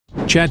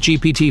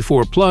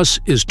ChatGPT-4 Plus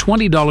is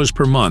 $20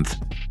 per month.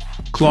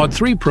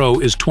 Claude-3 Pro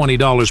is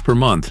 $20 per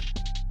month.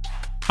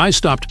 I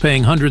stopped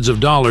paying hundreds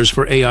of dollars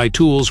for AI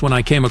tools when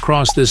I came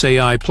across this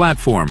AI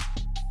platform.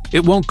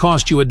 It won't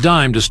cost you a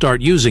dime to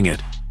start using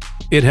it.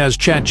 It has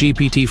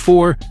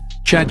ChatGPT-4,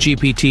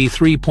 ChatGPT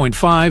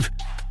 3.5,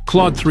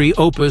 Claude-3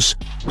 Opus,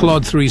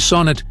 Claude-3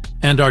 Sonnet,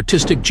 and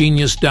artistic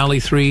genius Dall.E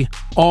 3,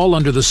 all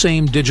under the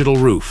same digital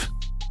roof.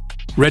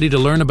 Ready to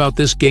learn about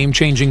this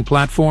game-changing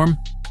platform?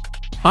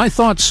 I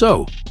thought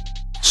so.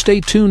 Stay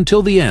tuned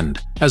till the end,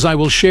 as I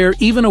will share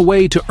even a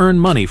way to earn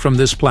money from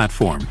this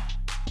platform.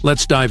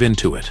 Let's dive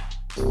into it.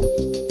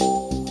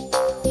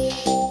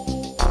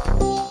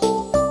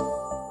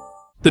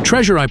 The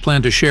treasure I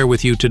plan to share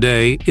with you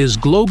today is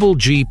Global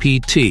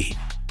GPT.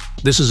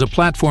 This is a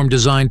platform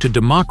designed to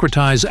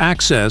democratize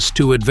access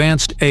to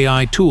advanced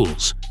AI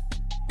tools.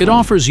 It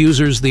offers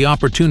users the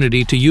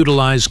opportunity to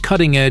utilize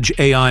cutting-edge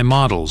AI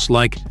models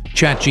like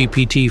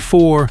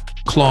ChatGPT-4,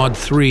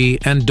 Claude-3,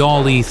 and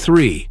Dall.E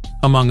 3,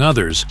 among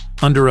others,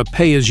 under a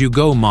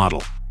pay-as-you-go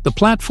model. The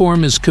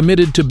platform is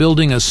committed to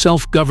building a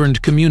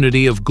self-governed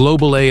community of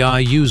global AI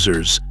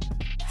users,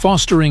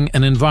 fostering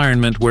an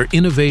environment where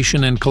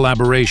innovation and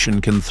collaboration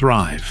can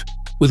thrive.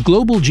 With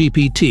Global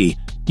GPT,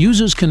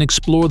 users can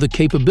explore the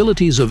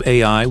capabilities of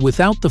AI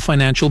without the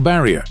financial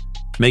barrier,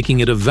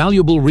 making it a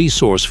valuable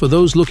resource for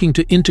those looking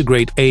to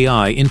integrate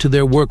AI into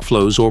their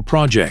workflows or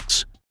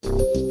projects.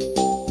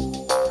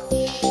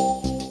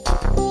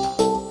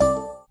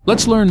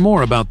 Let's learn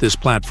more about this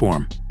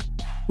platform.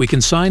 We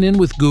can sign in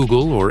with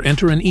Google or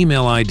enter an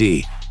email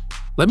ID.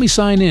 Let me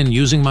sign in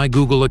using my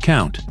Google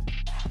account.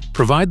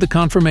 Provide the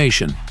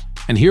confirmation,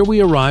 and here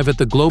we arrive at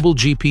the Global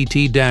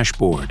GPT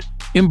dashboard.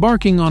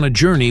 Embarking on a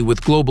journey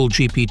with Global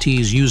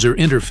GPT's user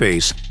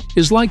interface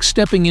is like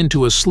stepping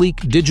into a sleek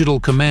digital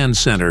command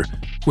center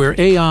where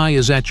AI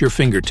is at your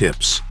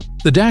fingertips.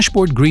 The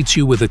dashboard greets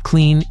you with a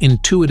clean,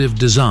 intuitive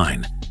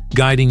design,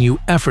 guiding you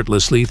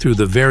effortlessly through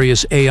the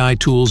various AI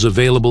tools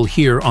available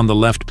here on the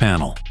left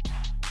panel.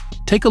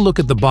 Take a look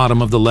at the bottom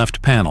of the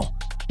left panel,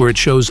 where it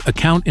shows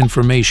account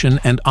information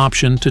and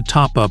option to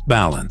top up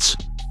balance.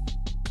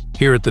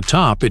 Here at the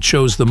top, it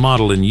shows the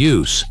model in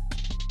use.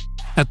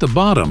 At the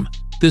bottom,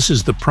 this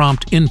is the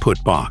prompt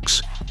input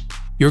box,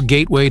 your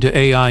gateway to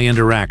AI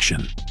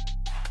interaction.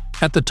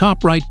 At the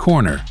top right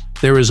corner,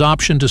 there is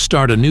option to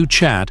start a new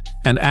chat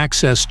and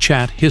access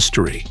chat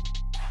history.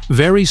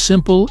 Very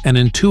simple and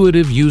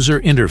intuitive user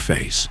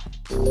interface.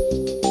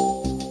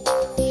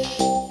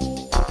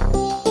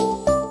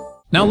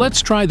 Now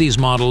let's try these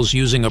models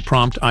using a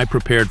prompt I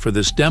prepared for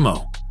this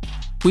demo.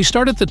 We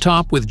start at the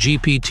top with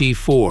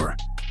GPT-4.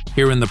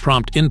 Here in the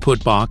prompt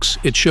input box,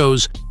 it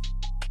shows,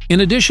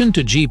 in addition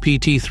to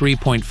GPT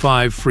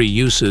 3.5 free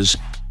uses,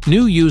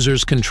 new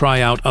users can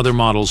try out other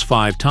models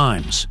 5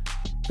 times.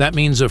 That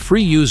means a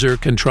free user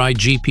can try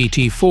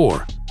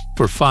GPT-4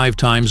 for 5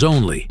 times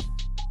only.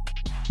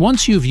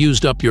 Once you've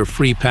used up your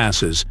free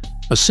passes,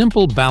 a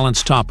simple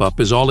balance top-up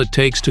is all it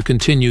takes to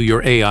continue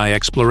your AI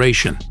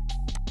exploration.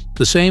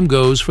 The same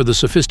goes for the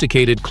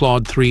sophisticated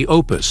Claude-3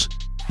 Opus,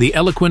 the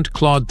eloquent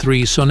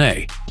Claude-3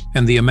 Sonnet,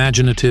 and the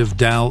imaginative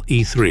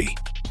Dall.E 3.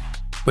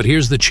 But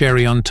here's the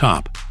cherry on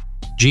top.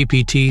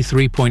 GPT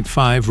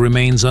 3.5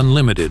 remains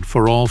unlimited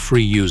for all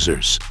free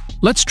users.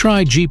 Let's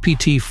try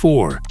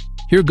GPT-4.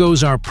 Here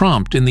goes our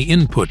prompt in the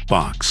input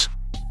box.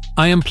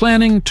 I am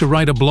planning to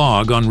write a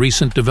blog on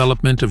recent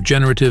development of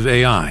generative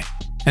AI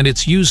and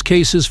its use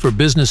cases for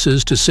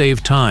businesses to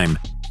save time,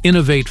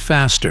 innovate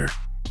faster.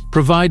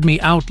 Provide me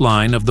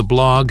outline of the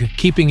blog,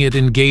 keeping it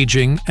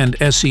engaging and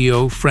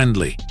SEO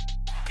friendly.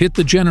 Hit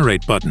the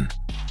Generate button.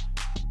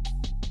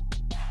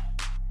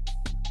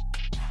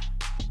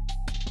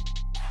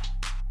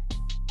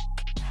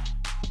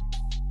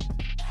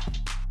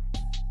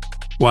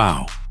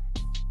 Wow!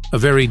 A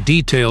very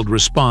detailed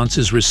response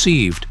is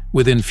received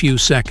within few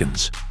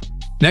seconds.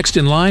 Next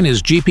in line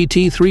is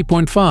GPT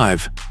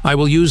 3.5. I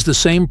will use the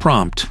same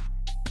prompt.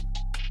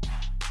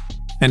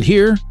 And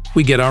here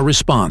we get our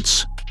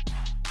response.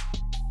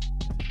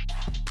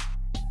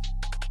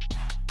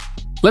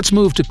 Let's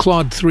move to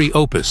Claude-3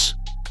 Opus.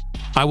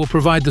 I will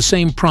provide the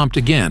same prompt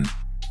again.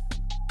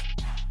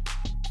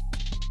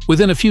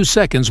 Within a few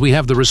seconds, we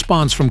have the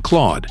response from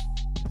Claude.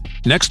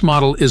 Next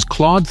model is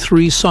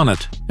Claude-3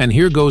 Sonnet, and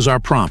here goes our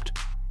prompt.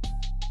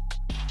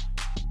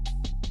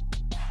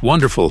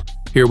 Wonderful,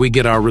 here we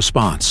get our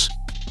response.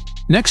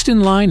 Next in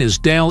line is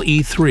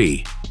Dall.E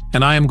 3,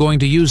 and I am going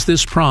to use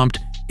this prompt,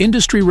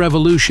 Industry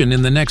Revolution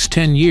in the next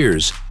 10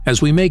 years,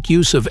 as we make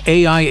use of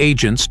AI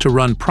agents to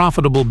run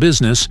profitable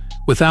business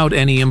without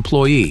any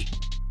employee.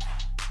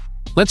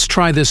 Let's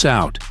try this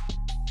out.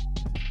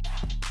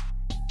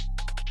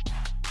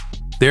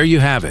 There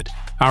you have it,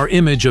 our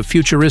image of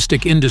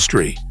futuristic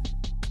industry.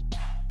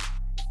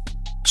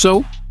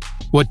 So,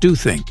 what do you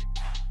think?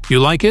 You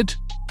like it?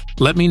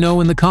 Let me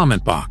know in the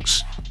comment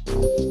box.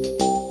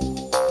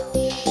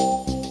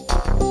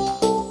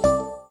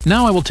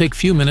 Now I will take a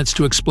few minutes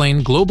to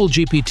explain Global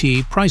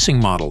GPT pricing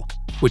model,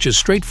 which is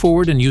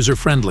straightforward and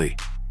user-friendly.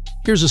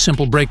 Here's a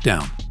simple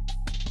breakdown.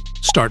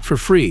 Start for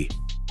free.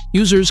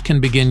 Users can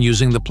begin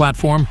using the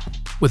platform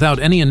without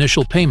any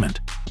initial payment,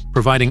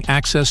 providing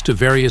access to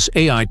various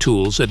AI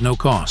tools at no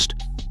cost.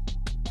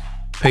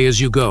 Pay as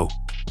you go.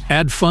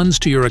 Add funds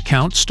to your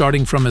account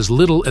starting from as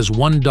little as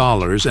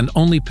 $1 and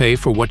only pay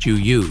for what you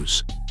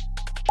use.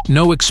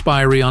 No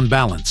expiry on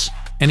balance.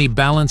 Any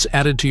balance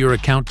added to your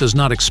account does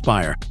not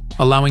expire,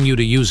 allowing you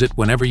to use it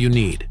whenever you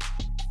need.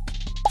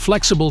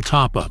 Flexible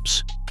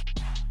top-ups.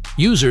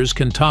 Users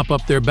can top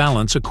up their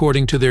balance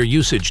according to their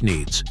usage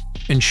needs,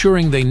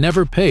 ensuring they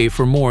never pay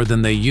for more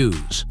than they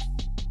use.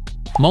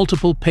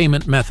 Multiple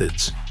payment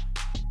methods.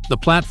 The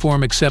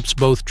platform accepts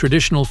both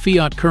traditional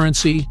fiat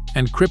currency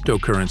and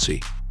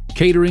cryptocurrency,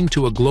 catering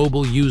to a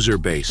global user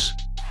base.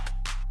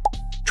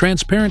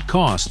 Transparent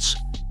costs.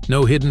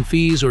 No hidden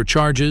fees or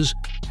charges.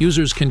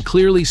 Users can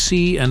clearly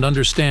see and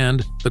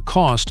understand the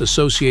cost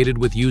associated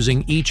with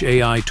using each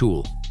AI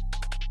tool.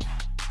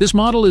 This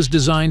model is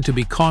designed to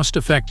be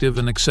cost-effective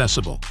and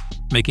accessible,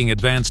 making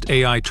advanced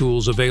AI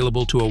tools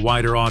available to a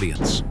wider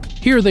audience.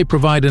 Here they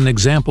provide an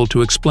example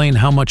to explain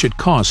how much it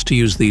costs to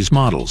use these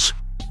models.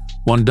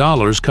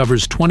 $1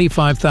 covers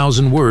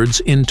 25,000 words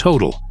in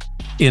total,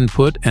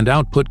 input and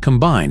output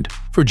combined,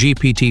 for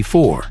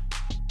GPT-4.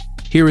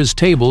 Here is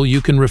table you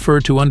can refer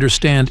to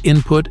understand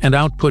input and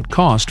output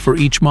cost for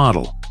each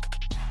model.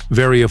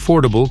 Very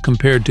affordable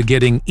compared to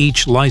getting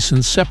each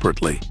license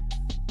separately.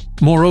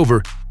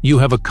 Moreover, you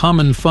have a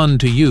common fund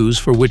to use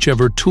for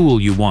whichever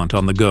tool you want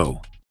on the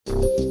go.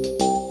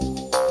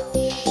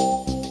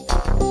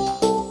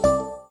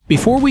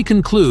 Before we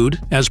conclude,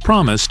 as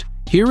promised,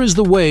 here is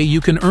the way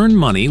you can earn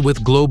money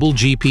with Global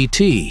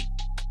GPT.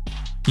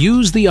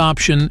 Use the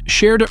option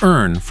Share to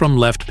Earn from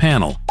left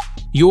panel.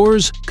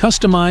 Yours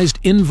customized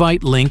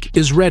invite link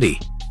is ready.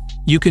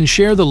 You can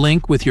share the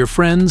link with your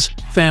friends,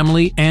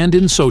 family, and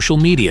in social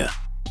media.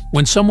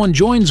 When someone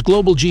joins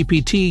Global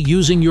GPT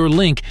using your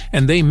link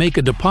and they make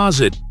a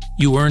deposit,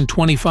 you earn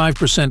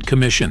 25%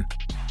 commission.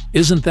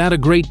 Isn't that a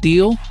great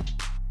deal?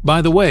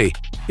 By the way,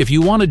 if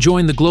you want to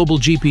join the Global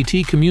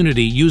GPT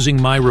community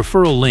using my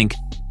referral link,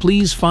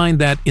 please find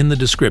that in the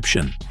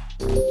description.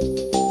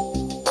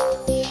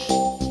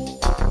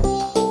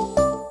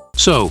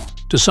 So,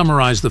 to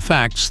summarize the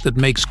facts that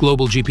makes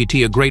Global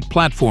GPT a great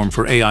platform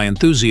for AI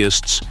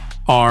enthusiasts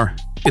are: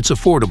 it's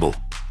affordable,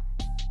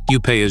 you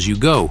pay as you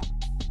go,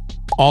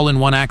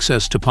 all-in-one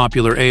access to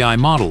popular AI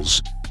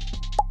models,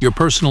 your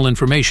personal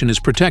information is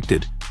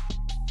protected,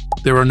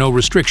 there are no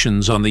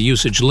restrictions on the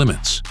usage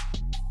limits,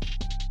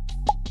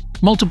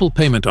 multiple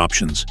payment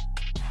options,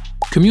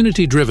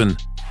 community-driven,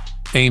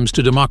 aims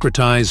to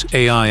democratize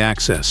AI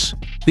access.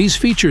 These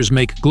features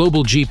make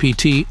Global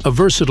GPT a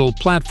versatile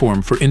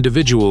platform for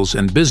individuals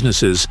and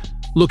businesses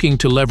looking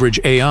to leverage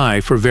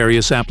AI for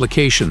various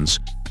applications,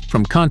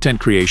 from content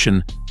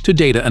creation to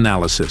data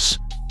analysis.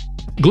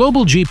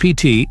 Global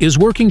GPT is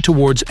working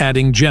towards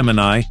adding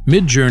Gemini,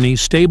 Midjourney,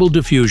 Stable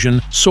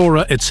Diffusion,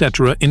 Sora,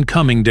 etc. in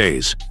coming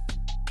days.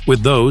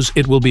 With those,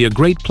 it will be a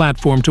great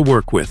platform to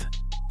work with.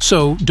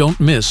 So don't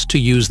miss to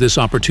use this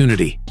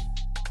opportunity.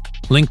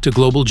 Link to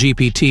Global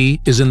GPT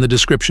is in the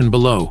description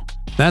below.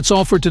 That's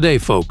all for today,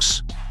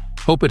 folks.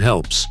 Hope it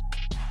helps.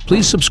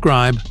 Please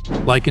subscribe,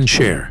 like, and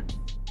share.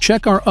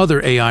 Check our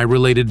other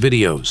AI-related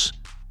videos.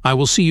 I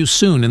will see you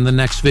soon in the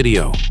next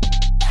video.